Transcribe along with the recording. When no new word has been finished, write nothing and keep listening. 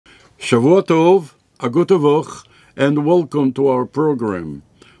Shavua Tov, a gute Woch, and welcome to our program.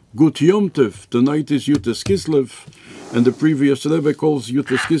 Gut Yom Tov, tonight is Yud Tes Kislev, and the previous Rebbe calls Yud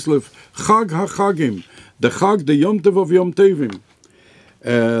Tes Kislev Chag HaChagim, the Chag, the Yom Tov of Yom Tovim.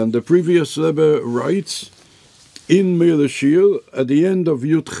 And the previous Rebbe writes in Meir Shir, at the end of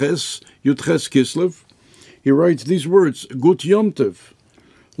Yud Tes Kislev, he writes these words, Gut Yom Tov,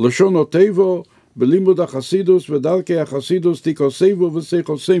 Lashon Otevo, Belimud HaChasidus, V'darkei HaChasidus, Tikosevu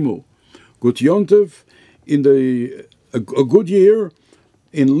V'seichosemu. Gut Yom Tov, in a good year,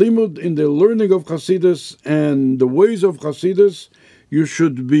 in limud, in the learning of Chassidus and the ways of Chassidus, you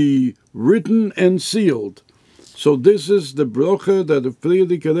should be written and sealed. So this is the bracha that the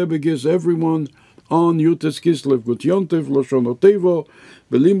Frierdiker Rebbe gives everyone on Yud Tes Kislev. Gut Yom Tov, Lashon Otevo,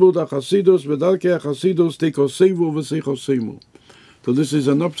 Belimud HaChasidus, V'darkei HaChasidus, Tikosevu V'seichosemu. So this is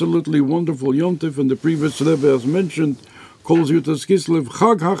an absolutely wonderful Yom Tov, and the previous Rebbe, as mentioned, calls Yud Tes Kislev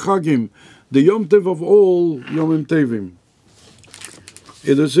Chag HaChagim, the Yom Tov of all Yomim Tovim.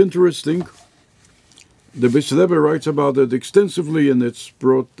 It is interesting. The Beis Rebbe writes about it extensively, and it's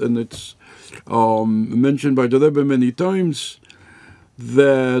mentioned by the Rebbe many times,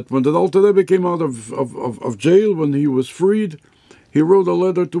 that when the Alter Rebbe came out of jail, when he was freed, he wrote a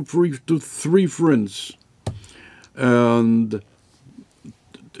letter to three friends, and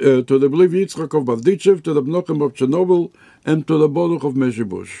to the Beliv Yitzchak of Bavdichev, to the Bnochem of Chernobyl, and to the Baruch of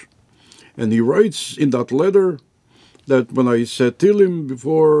Mezhibush. And he writes in that letter that when I said Tilim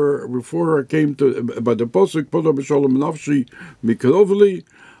before I came to by the Posuk Podo B'Sholem Nafshi Mikrovli,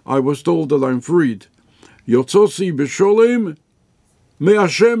 I was told that I'm freed. Yotzosi B'Sholem Me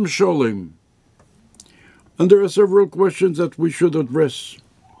Hashem Sholem. And there are several questions that we should address.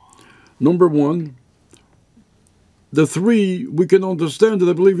 Number one, the three we can understand that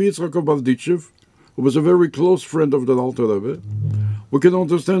I believe Yitzchak of Bavdichev, who was a very close friend of the Alter Rebbe. We can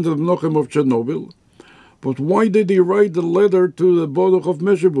understand the Menachem of Chernobyl. But why did he write the letter to the Baruch of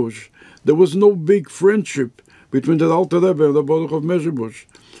Mezhibush? There was no big friendship between the Alter Rebbe and the Baruch of Mezhibush.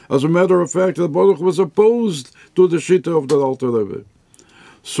 As a matter of fact, the Baruch was opposed to the Shitta of the Alter Rebbe.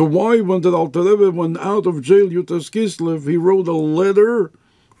 So why, when the Alter Rebbe went out of jail, Yud Tes Kislev, he wrote a letter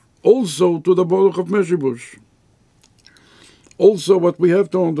also to the Baruch of Mezhibush? Also, what we have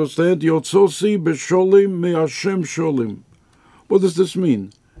to understand, Yotzosi B'Sholim Me Hashem Sholim. What does this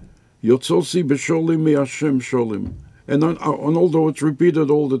mean? Yotzosi B'Sholim Me Hashem Sholim. And although it's repeated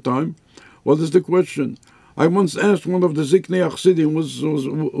all the time, what is the question? I once asked one of the Ziknei Chassidim,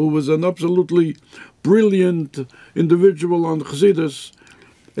 who was an absolutely brilliant individual on Chassidus,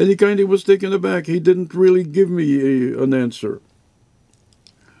 and he kind of was taken aback. He didn't really give me an answer.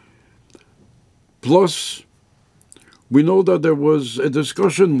 Plus, we know that there was a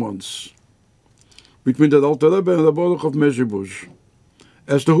discussion once between the Alter Rebbe and the Baruch of Mezhibush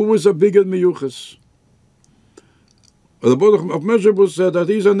as to who was a bigger miyuchas. The Baruch of Mezhibush said that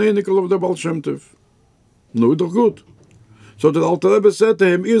he's an einikel of the Baal Shem Tov. No, doch gut. So the Alter Rebbe said to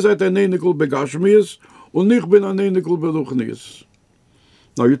him, ihr seid ein einikel begashmias, und ich bin ein einikel beruchnias.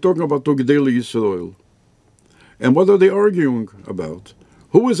 Now you're talking about Tugdeli Yisrael. And what are they arguing about?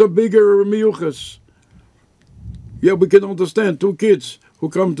 Who is a bigger miyuchas? Yeah, we can understand two kids who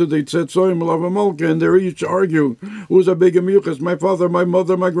come to the Tzetzoyim Lavamalka, and they're each arguing who's a bigger miyuchas, my father, my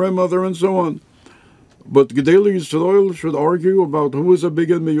mother, my grandmother, and so on. But Gedeli Yisrael should argue about who is a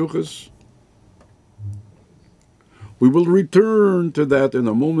bigger miyuchas. We will return to that in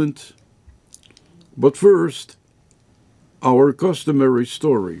a moment. But first, our customary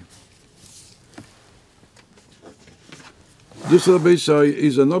story. This, Rabbi Say,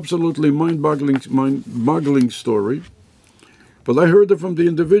 is an absolutely mind-boggling story, but I heard it from the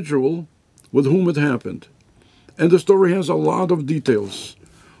individual with whom it happened. And the story has a lot of details,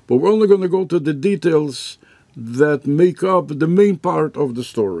 but we're only going to go to the details that make up the main part of the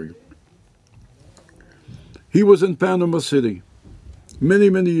story. He was in Panama City many,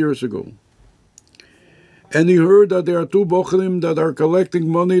 many years ago, and he heard that there are two bochrim that are collecting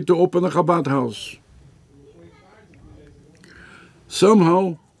money to open a Chabad house.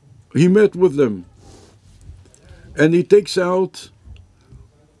 Somehow, he met with them, and he takes out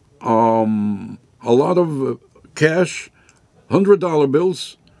a lot of cash, $100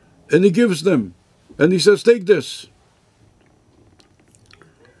 bills, and he gives them, and he says, take this.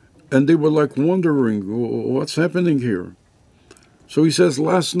 And they were like wondering, what's happening here? So he says,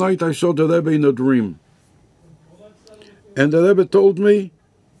 last night I saw the Rebbe in a dream, and the Rebbe told me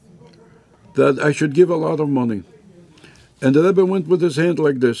that I should give a lot of money. And the Rebbe went with his hand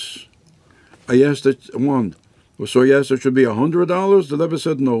like this. I asked it one. So he asked, it should be $100? The Rebbe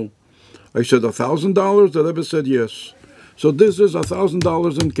said no. I said, $1,000? The Rebbe said yes. So this is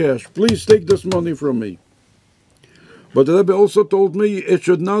 $1,000 in cash. Please take this money from me. But the Rebbe also told me it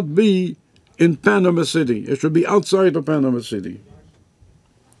should not be in Panama City. It should be outside of Panama City.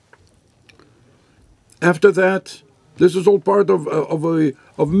 After that, this is all part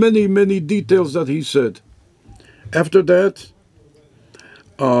of many, many details that he said. After that,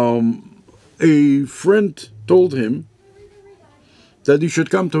 a friend told him that he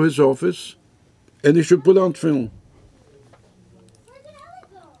should come to his office and he should put on film.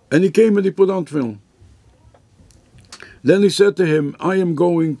 And he came and he put on film. Then he said to him, I am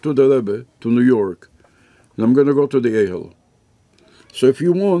going to the Rebbe, to New York, and I'm going to go to the Ehel. So if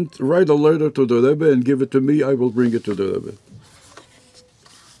you want, write a letter to the Rebbe and give it to me, I will bring it to the Rebbe.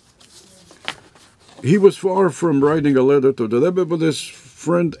 He was far from writing a letter to the Rebbe, but his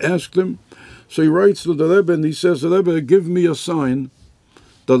friend asked him. So he writes to the Rebbe and he says, Rebbe, give me a sign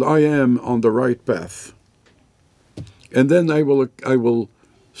that I am on the right path. And then I will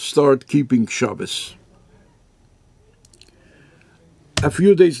start keeping Shabbos. A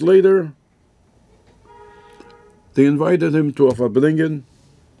few days later, they invited him to a Fabringen,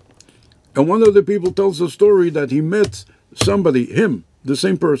 and one of the people tells a story that he met somebody, him, the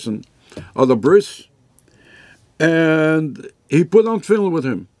same person, at a bris, and he put on film with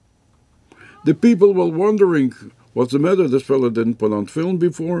him. The people were wondering, what's the matter? This fellow didn't put on film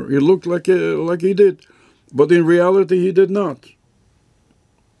before. He looked like he did, but in reality he did not.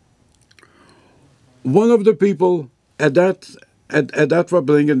 One of the people at that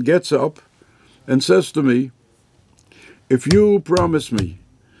Fabringen gets up and says to me, if you promise me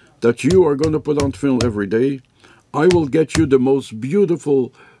that you are going to put on film every day, I will get you the most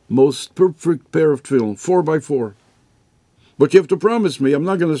beautiful, most perfect pair of film, 4x4. But you have to promise me, I'm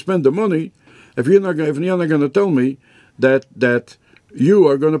not going to spend the money if you're not going to tell me that you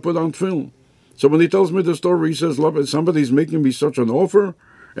are going to put on film. So when he tells me the story, he says, somebody's making me such an offer,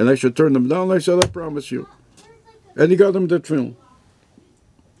 and I should turn them down. I said, I promise you. And he got him that film.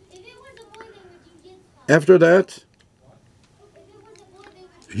 After that,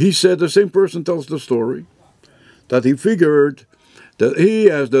 he said, the same person tells the story, that he figured that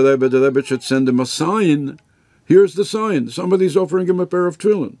he asked the Rebbe should send him a sign. Here's the sign. Somebody's offering him a pair of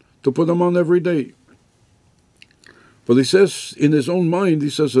tefillin to put them on every day. But he says, in his own mind, he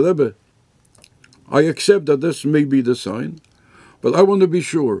says, Rebbe, I accept that this may be the sign, but I want to be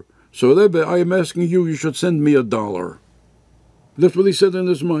sure. So Rebbe, I am asking you, you should send me $1. That's what he said in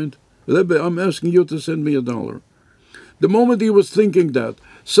his mind. Rebbe, I'm asking you to send me $1. The moment he was thinking that,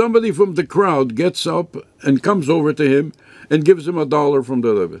 somebody from the crowd gets up and comes over to him and gives him $1 from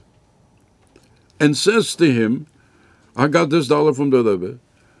the Rebbe. And says to him, I got this $1 from the Rebbe.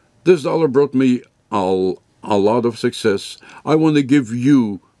 This $1 brought me a lot of success. I want to give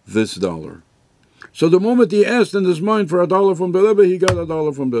you this $1. So the moment he asked in his mind for $1 from the Rebbe, he got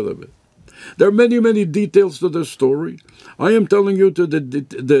 $1 from the Rebbe. There are many, many details to this story. I am telling you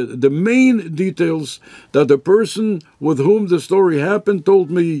the main details that the person with whom the story happened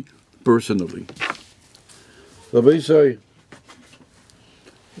told me personally. Rabbi say,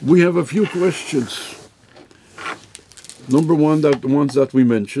 we have a few questions. Number one, the ones that we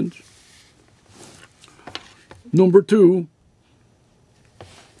mentioned. Number two,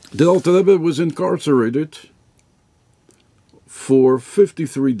 the Alter Rebbe was incarcerated for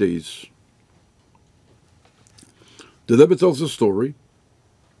 53 days. The Rebbe tells a story,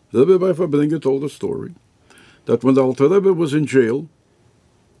 the Rebbe by Fabringen told a story, that when the Alter Rebbe was in jail,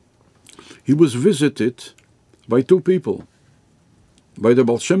 he was visited by two people, by the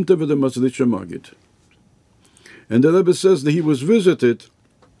Baal Shem Tov and the Mazritcha Magid. And the Rebbe says that he was visited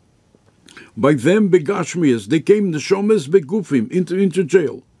by them begashmias. They came the shomes begufim into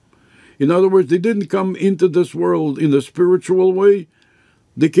jail. In other words, they didn't come into this world in a spiritual way.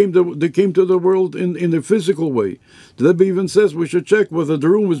 They came to the world in a physical way. The Rebbe even says we should check whether the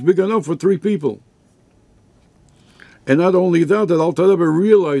room was big enough for 3 people. And not only that, the Alter Rebbe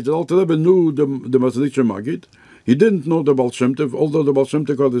realized, the Alter Rebbe knew the Mazritcha Magid. He didn't know the Baal Shem Tov, although the Baal Shem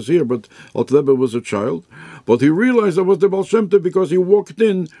Tov is here, but Alter Rebbe was a child. But he realized it was the Baal Shem Tov because he walked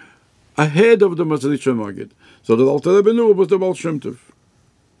in ahead of the Mazritcha Magid. So the Alter Rebbe knew it was the Baal Shem Tov.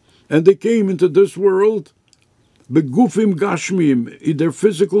 And they came into this world begufim gashmim, in their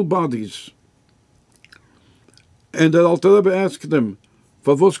physical bodies. And the Alter Rebbe asked them,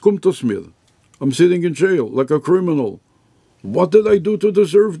 "Favos kumtos mir? I'm sitting in jail like a criminal. What did I do to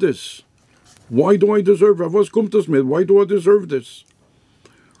deserve this? Why do I deserve? Favos kumtos mir? Why do I deserve this?"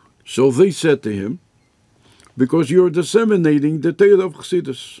 So they said to him, "Because you're disseminating the Torah of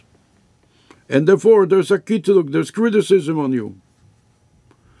Chassidus, and therefore there's a kitluk, there's criticism on you."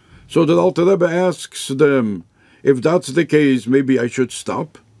 So the Alter Rebbe asks them, If that's the case, maybe I should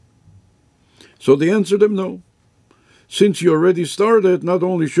stop. So they answered him, no. Since you already started, not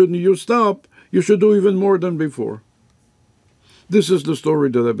only shouldn't you stop, you should do even more than before. This is the story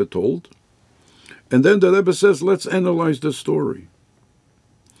the Rebbe told. And then the Rebbe says, let's analyze the story.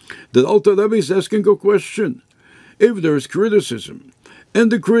 The Alter Rebbe is asking a question. If there's criticism,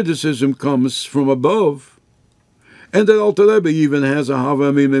 and the criticism comes from above, and the Alter Rebbe even has a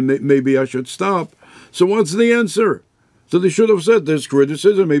hava, maybe I should stop. So what's the answer? So they should have said, there's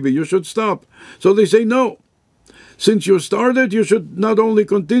criticism, maybe you should stop. So they say, no. Since you started, you should not only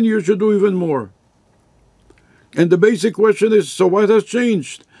continue, you should do even more. And the basic question is, so what has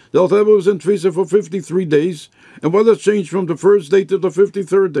changed? The Alter Rebbe was in Tfisa for 53 days, and what has changed from the first day to the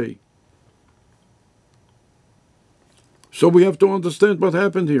 53rd day? So we have to understand what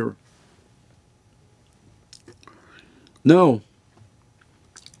happened here. Now,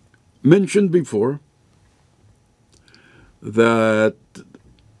 mentioned before that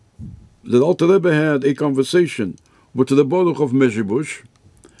the Alter Rebbe had a conversation with the Baruch of Mezhibush,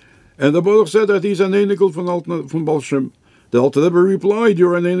 and the Baruch said that he's an einikel from Baal Shem. The Alter Rebbe replied,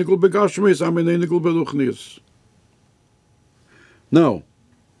 you're an einikel begashmis, I'm an einikel beruchnius. Now,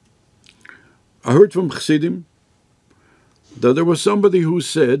 I heard from Chassidim that there was somebody who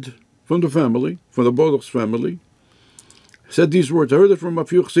said, from the family, from the Baruch's family, said these words. I heard it from a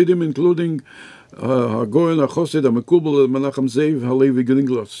few Chassidim, including Hagoyen HaChosid, HaMekubal, Menachem Zev, Halevi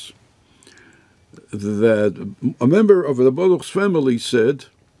Gringlos, that a member of the Baruch's family said,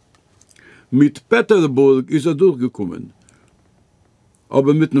 mit Peterburg ist durchgekommen,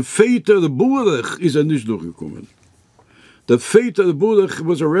 aber mit dem Veterburg ist nicht durchgekommen. The Veterburg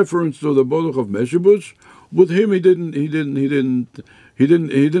was a reference to the Baruch of Mezhibush. With him, he didn't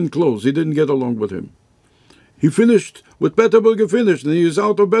close. He didn't get along with him. He finished with Peterburg. He finished, and he is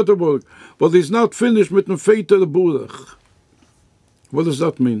out of Peterburg. But he's not finished with the Veterburg. What does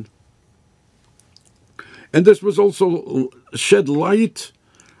that mean? And this was also shed light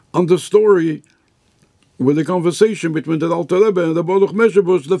on the story with the conversation between the Alter Rebbe and the Baruch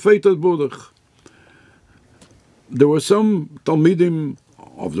Mezhibush, the Veterburg. There were some Talmidim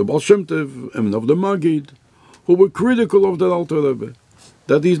of the Baal Shem Tov and of the Magid who were critical of the Alter Rebbe,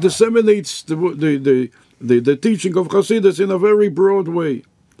 that he disseminates the teaching of Chassidus in a very broad way.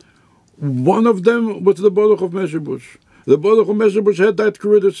 One of them was the Baruch of Mezhibush. The Baruch of Mezhibush had that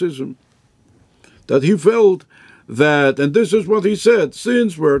criticism, that he felt that, and this is what he said,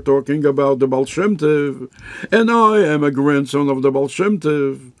 since we're talking about the Baal Shem Tov, and I am a grandson of the Baal Shem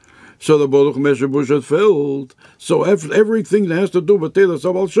Tov, so the Baruch Mezhibush had felt, so everything that has to do with Teras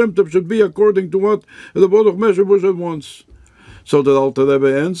Baal Shem Tov should be according to what the Baruch Mezhibush had wants. So the Alter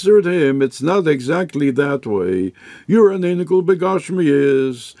Rebbe answered him, it's not exactly that way. You're an einikel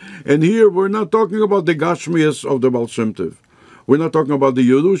begashmias, and here we're not talking about the gashmias of the Baal Shem Tov. We're not talking about the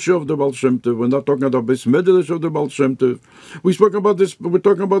Yerusha of the Baal Shem Tov. We're not talking about the Medrash of the Baal Shem Tov. We're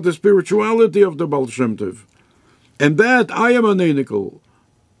talking about the spirituality of the Baal Shem Tov. And that I am an einikel,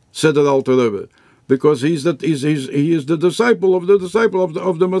 said the Alter Rebbe, because he is the disciple of the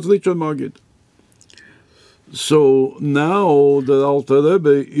Mazlicha Magid. So now the Alter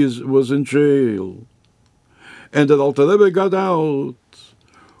Rebbe was in jail, and the Alter Rebbe got out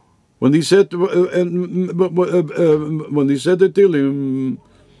when he said when he said the Tilim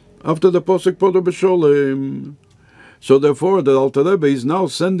after the Posek Poder B'Sholem. So therefore, the Alter Rebbe is now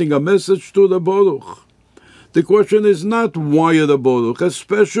sending a message to the Baruch. The question is not why the Baruch,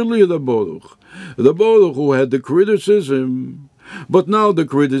 especially the Baruch who had the criticism, but now the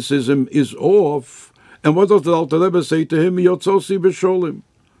criticism is off. And what does the Alter Rebbe say to him? Yotzosi b'sholim.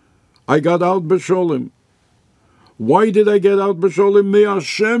 I got out b'sholim. Why did I get out b'sholim? Me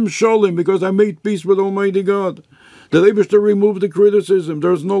Hashem sholim, because I made peace with Almighty God. The Rebbe to remove the criticism.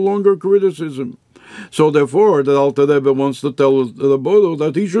 There's no longer criticism. So therefore, the Alter Rebbe wants to tell the Baruch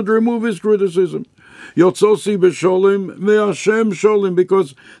that he should remove his criticism. Yotzosi b'sholim, me Hashem sholim,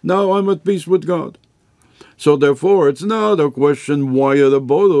 because now I'm at peace with God. So therefore, it's not a question why the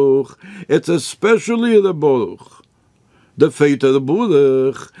Baruch, it's especially the Baruch, the fate of the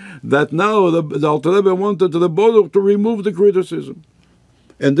Baruch, that now the Alter Rebbe wanted the Baruch to remove the criticism.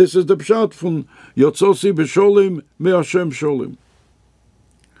 And this is the pshat from Yotzosi b'sholim, me Hashem sholim.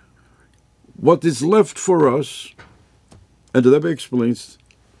 What is left for us, and the Rebbe explains,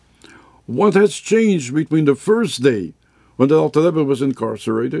 what has changed between the first day when the Alter Rebbe was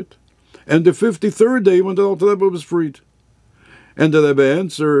incarcerated and the 53rd day when the Alter Rebbe was freed? And the Rebbe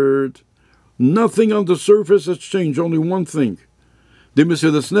answered, nothing on the surface has changed, only one thing, the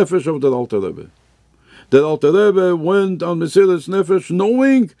Mesilas Nefesh of the Alter Rebbe. The Alter Rebbe went on Mesilas Nefesh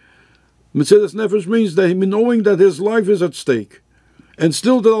knowing Mesiras Nefesh means that him knowing that his life is at stake, and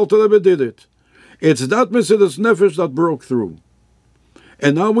still the Alter Rebbe did it. It's that Mesiras Nefesh that broke through.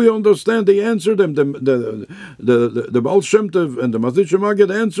 And now we understand they answered them. The Baal Shem Tov and the Mazditche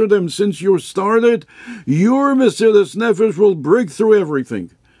Maggid answered them, since you started, your Mesiras Nefesh will break through everything.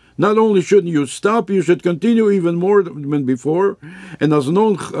 Not only shouldn't you stop, you should continue even more than before. And as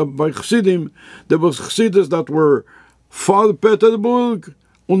known by Chassidim, there was Chassidus that were Far Peterburg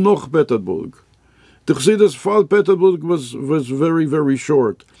and Noch Peterburg. The Chassidus Far Peterburg was very, very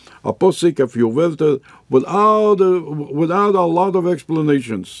short. A posik, a few wörter, without a lot of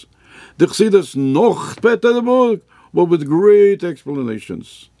explanations. The Chassidus Noch Peterburg, but with great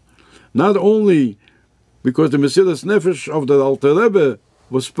explanations. Not only because the Mesiras Nefesh of the Alter Rebbe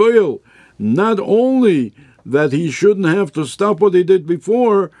was spoiled, not only that he shouldn't have to stop what he did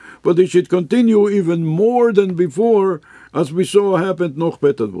before, but he should continue even more than before, as we saw happened Noch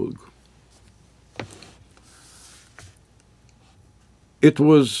Peterburg. It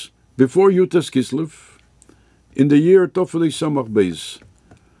was before Yud Tes Kislev, in the year Tofrei Samach Beis.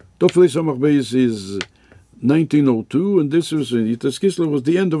 Tofrei Samach Beis is 1902, and this was Yud Tes Kislev was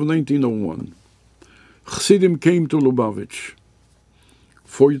the end of 1901. Chassidim came to Lubavitch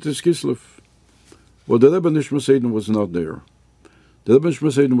for Yud Tes Kislev. Well, the Rebbe Nishmas Eden was not there. The Rebbe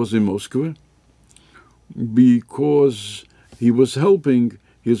Nishmas Eden was in Moscow because he was helping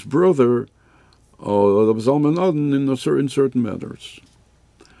his brother, Rabbi Zalman Aden, in certain matters.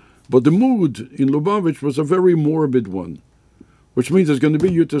 But the mood in Lubavitch was a very morbid one, which means there's going to be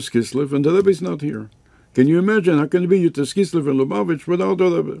Yud Tes Kislev, and the Rebbe is not here. Can you imagine how can it be Yud Tes Kislev in Lubavitch without the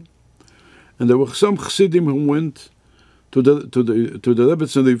Rebbe? And there were some Chassidim who went to the Rebbe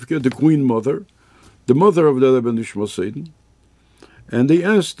Tzadivke, the Queen Mother, the mother of the Rebbe Nishmas Eden, and they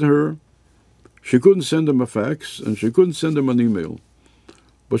asked her. She couldn't send him a fax, and she couldn't send him an email,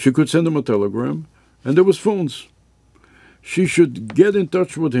 but she could send him a telegram, and there was phones. She should get in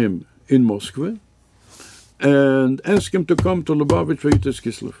touch with him in Moscow and ask him to come to Lubavitch for Yud Tes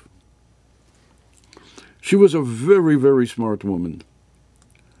Kislev. She was a very, very smart woman.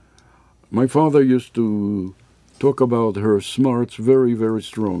 My father used to talk about her smarts very, very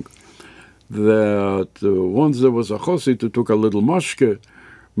strong. That once there was a chassid who took a little mashke,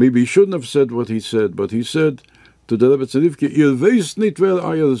 maybe he shouldn't have said what he said, but he said to the Rebbe Tzadivke, "Ihr weißt nicht wer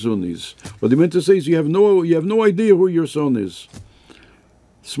euer Sohn ist." What he meant to say is, you have no idea who your son is.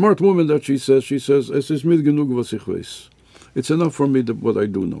 Smart woman that she says, "Es ist mir genug was ich weiß." It's enough for me what I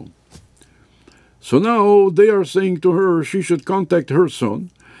do know. So now they are saying to her she should contact her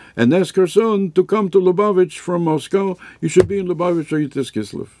son and ask her son to come to Lubavitch from Moscow. You should be in Lubavitch or Yud Tes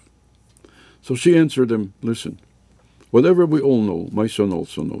Kislev. So she answered him, "Listen, whatever we all know, my son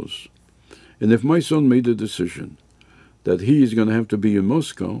also knows. And if my son made a decision that he is going to have to be in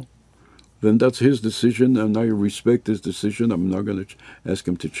Moscow, then that's his decision, and I respect his decision. I'm not going to ask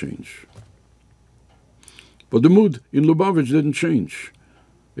him to change." But the mood in Lubavitch didn't change.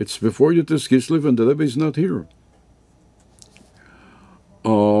 It's before Yud Tes Kislev, and the Rebbe is not here.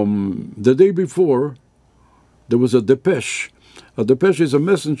 The day before, there was a depeche. A depeche is a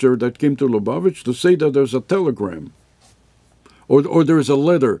messenger that came to Lubavitch to say that there's a telegram, or there is a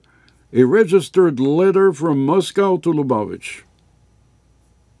letter, a registered letter from Moscow to Lubavitch.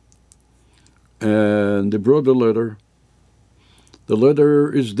 And they brought the letter. The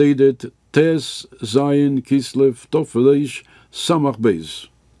letter is dated Tes Zayin Kislev Tov Reish Samach Beis.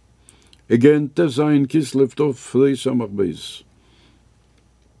 Again, Tes Zayin Kislev Tov Reish Samach Beis.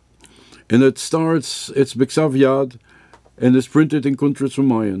 And it starts, it's B'Ksav Yad, and it's printed in Kuntras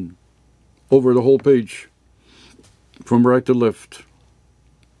Umayan, over the whole page, from right to left.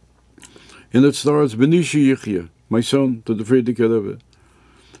 And it starts, Benishi Yichya, my son, to the Frierdiker Rebbe.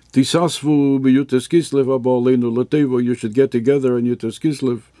 Tisasvu b'Yud Tes Kislev Abba Aleinu Latevo, you should get together in Yud Tes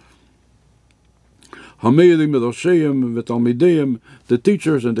Kislev. Hameirim v'Rosheim v'Talmideim, the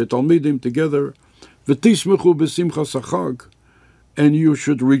teachers and the Talmidim together. V'tismechu b'Simchas HaChag, and you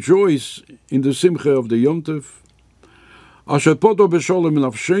should rejoice in the Simcha of the Yom Tov. Asher poto b'Sholem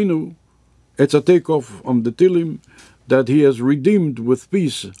nafshenu, it's a takeoff on the Tilim, that he has redeemed with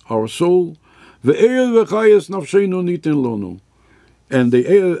peace our soul. Ve'er v'chayes nafshenu nitin lonu, and the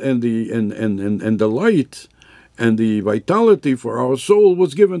air and the light and the vitality for our soul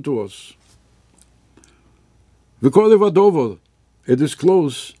was given to us. V'kolev it is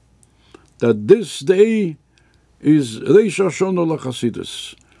close that this day is Rosh Hashanah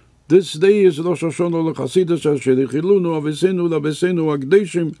LaChasidus. This day is Rosh Hashanah LaChasidus, Asher Yichilunu Avesenu LaBesenu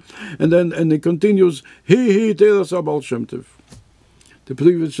Agdeshim, and it continues, Hi Teras HaBaal Shem Tov. The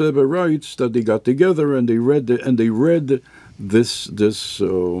previous Rebbe writes that they got together and they read this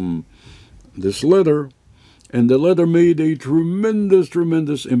this letter, and the letter made a tremendous,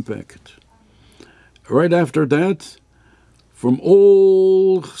 tremendous impact. Right after that, from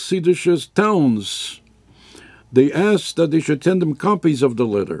all Chassidish towns, they asked that they should send them copies of the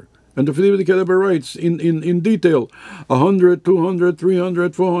letter. And the Frierdiker Rebbe writes in detail, 100, 200,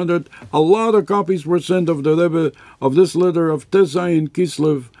 300, 400, a lot of copies were sent of the Rebbe, of this letter of Tes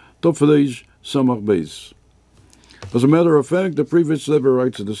Kislev, Tofreish Samach Beis. As a matter of fact, the previous Rebbe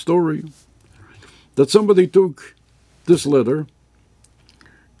writes the story that somebody took this letter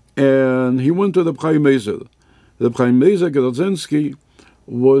and he went to the Chaim Mezer. The Chaim Mezer Grodzinski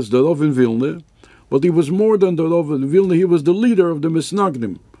was the Rav in Vilna, but he was more than the Rav in Vilna. He was the leader of the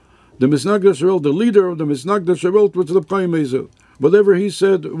Misnagdim. The Misnagda Shevelt, the leader of the Misnagda Shevelt, was the Chaim Mezer. Whatever he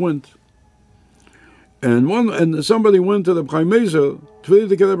said went. And somebody went to the Chaim Mezer.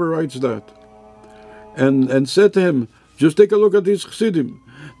 Frierdiker Rebbe writes that, and said to him, just take a look at these Chassidim.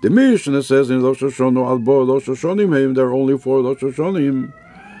 The Mishnah says in Rosh Hashanah, Albo Rosh Hashanim, there are only 4 Rosh Hashanim.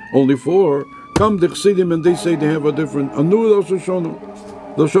 Only 4. Come the Chassidim and they say they have a new Rosh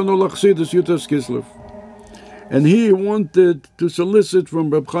Hashanah. Rosh Hashanah L'Chassidus Yud Tes Kislev. And he wanted to solicit from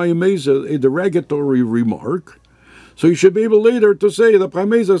Reb Chaim Mezer a derogatory remark, so he should be able later to say, Reb Chaim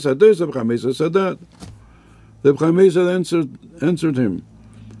Mezer said this, Reb Chaim Mezer said that. Reb Chaim Mezer answered him,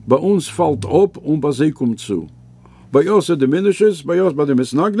 Bei uns fällt ab und bei sie kommt zu. Bei uns it diminishes, bei uns bei the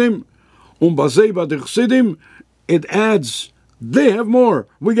Misnagdim, und bei sie bei the Chassidim, it adds. They have more.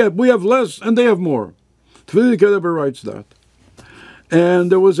 We have less, and they have more. Frierdiker Rebbe writes that.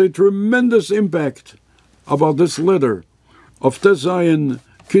 And there was a tremendous impact about this letter of Tes Kislev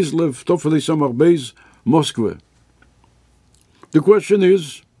Tofreish Samach Beis, Moscow. The question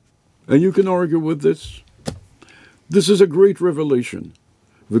is, and you can argue with this is a great revelation.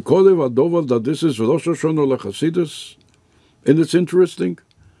 V'kolev adoval that this is Rosh Hashanah L'Chassidus, and it's interesting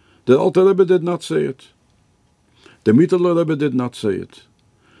that Alter Rebbe did not say it. The Mitteler Rebbe did not say it.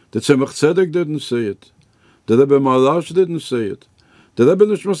 The Tzemach Tzedek didn't say it. The Rebbe Maharash didn't say it. The Rebbe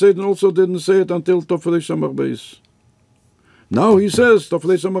Nishma also didn't say it until Tofreish Samach Beis. Now he says,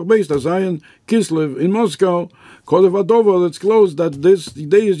 Tofreish Samach Beis, the Zion Kislev in Moscow, Kolev Adover, it's closed, that this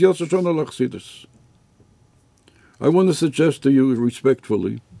day is Rosh Hashanah L'Chassidus. I want to suggest to you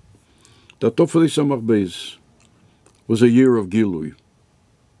respectfully that Tofreish Samach Beis was a year of Gilui,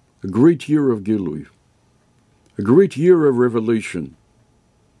 a great year of Gilui, a great year of revelation.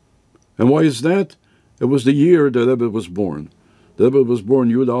 And why is that? It was the year that Rebbe was born. The Rebbe was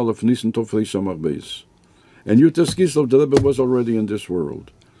born Yud Aleph Nisan Tofreish Samach Beis. And Yud Tes Kislev, the Rebbe was already in this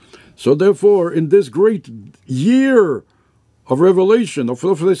world. So therefore, in this great year of revelation of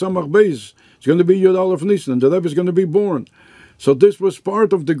Tofreish Samach Beis, it's going to be Yud Aleph Nisan, the Rebbe is going to be born. So this was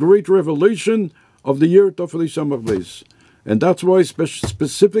part of the great revelation of the year Tofreish Samach Beis. And that's why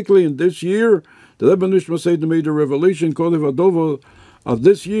specifically in this year, the Rebbe Nishma said made a revelation called Vadovo of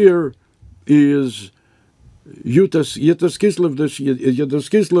this year is Yud Tes Kislev. This Yud Tes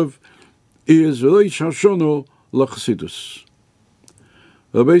Kislev is Rosh Hashanah L'Chassidus.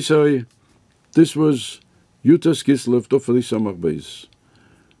 Rabbi say this was Yud Tes Kislev Tofreish Samach Beis.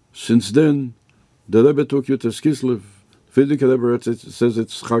 Since then, the Rebbe took Yud Tes Kislev. Frierdiker Rebbe says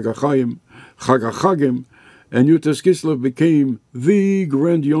it's Chag HaChagim, and Yud Tes Kislev became the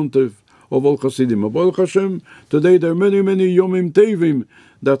grand Yom Tov of all Chassidim. Baruch Hashem, today there are many, many Yomim Tevim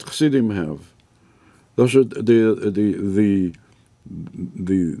that Chassidim have. The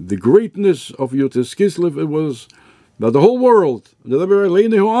greatness of Yud Tes Kislev, it was that the whole world, that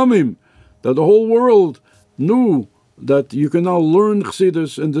the whole world knew that you can now learn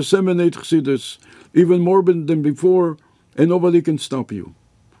Chassidus and disseminate Chassidus even more than before, and nobody can stop you.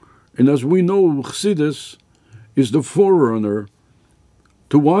 And as we know, Chassidus is the forerunner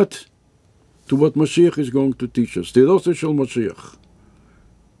to what? To what Mashiach is going to teach us. Tiroseh shel Mashiach.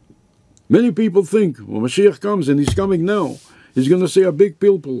 Many people think when Mashiach comes, and he's coming now, he's going to say a big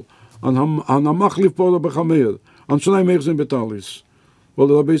pilpul on Hamachlif Pora B'Chameir, on Shnai Mechzin Betalis. Well,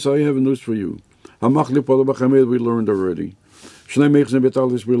 Rabbi, I have news for you. Hamachlif Pora B'Chameir we learned already. Shnai Mechzin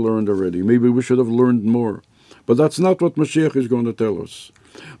Betalis we learned already. Maybe we should have learned more. But that's not what Mashiach is going to tell us.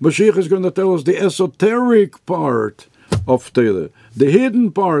 Mashiach is going to tell us the esoteric part of Torah, the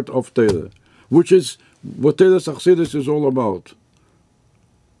hidden part of Torah, which is what Torah Chassidus is all about.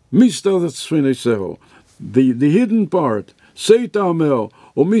 Mistar Tzveineseho, the hidden part, Seita Meo,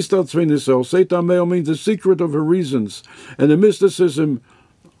 or Mistar Tzveineseho. Seita Meo means the secret of her reasons and the mysticism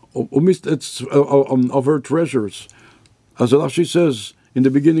of her treasures, as Rashi says in the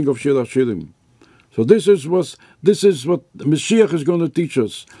beginning of Shir HaShirim. So this is what Mashiach is going to teach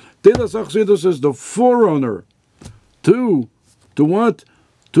us. Torah Chassidus is the forerunner to what?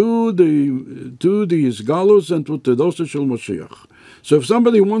 to the Isgalus and to Tedosa Shel Mashiach. So if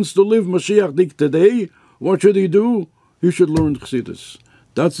somebody wants to live Mashiach Dik today, what should he do? He should learn Chassidus.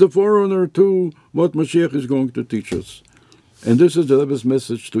 That's the forerunner to what Mashiach is going to teach us. And this is the Rebbe's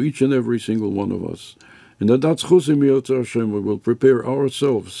message to each and every single one of us. And that's Chusim Yotzer Hashem. We will prepare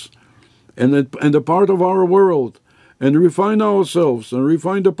ourselves and a part of our world, and refine ourselves, and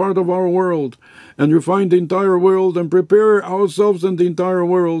refine the part of our world, and refine the entire world, and prepare ourselves and the entire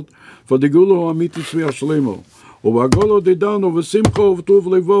world for the Gulu Hamitis V'Ashlemo. ובגולו דידן ובשמחו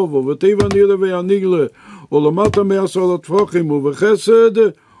ובטוב לבוב ובטבע נילה והניגלה ולמטה מעשר הטפוחים ובחסד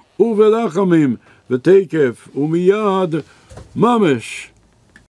ובלחמים ותקף ומיד ממש